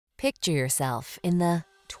Picture yourself in the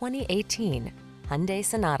 2018 Hyundai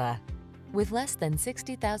Sonata. With less than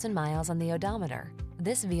 60,000 miles on the odometer,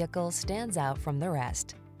 this vehicle stands out from the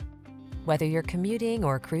rest. Whether you're commuting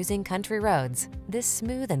or cruising country roads, this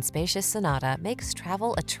smooth and spacious Sonata makes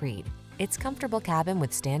travel a treat. Its comfortable cabin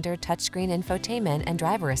with standard touchscreen infotainment and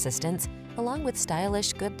driver assistance, along with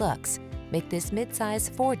stylish good looks, make this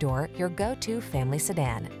midsize four-door your go-to family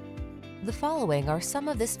sedan. The following are some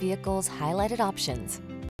of this vehicle's highlighted options: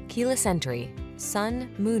 keyless entry,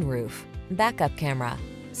 sun, moonroof, backup camera,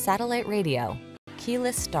 satellite radio,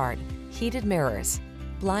 keyless start, heated mirrors,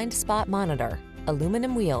 blind spot monitor,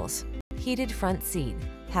 aluminum wheels, heated front seat,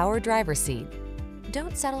 power driver seat.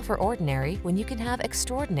 Don't settle for ordinary when you can have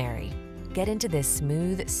extraordinary. Get into this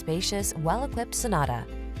smooth, spacious, well-equipped Sonata.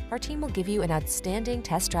 Our team will give you an outstanding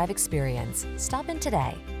test drive experience. Stop in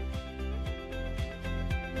today.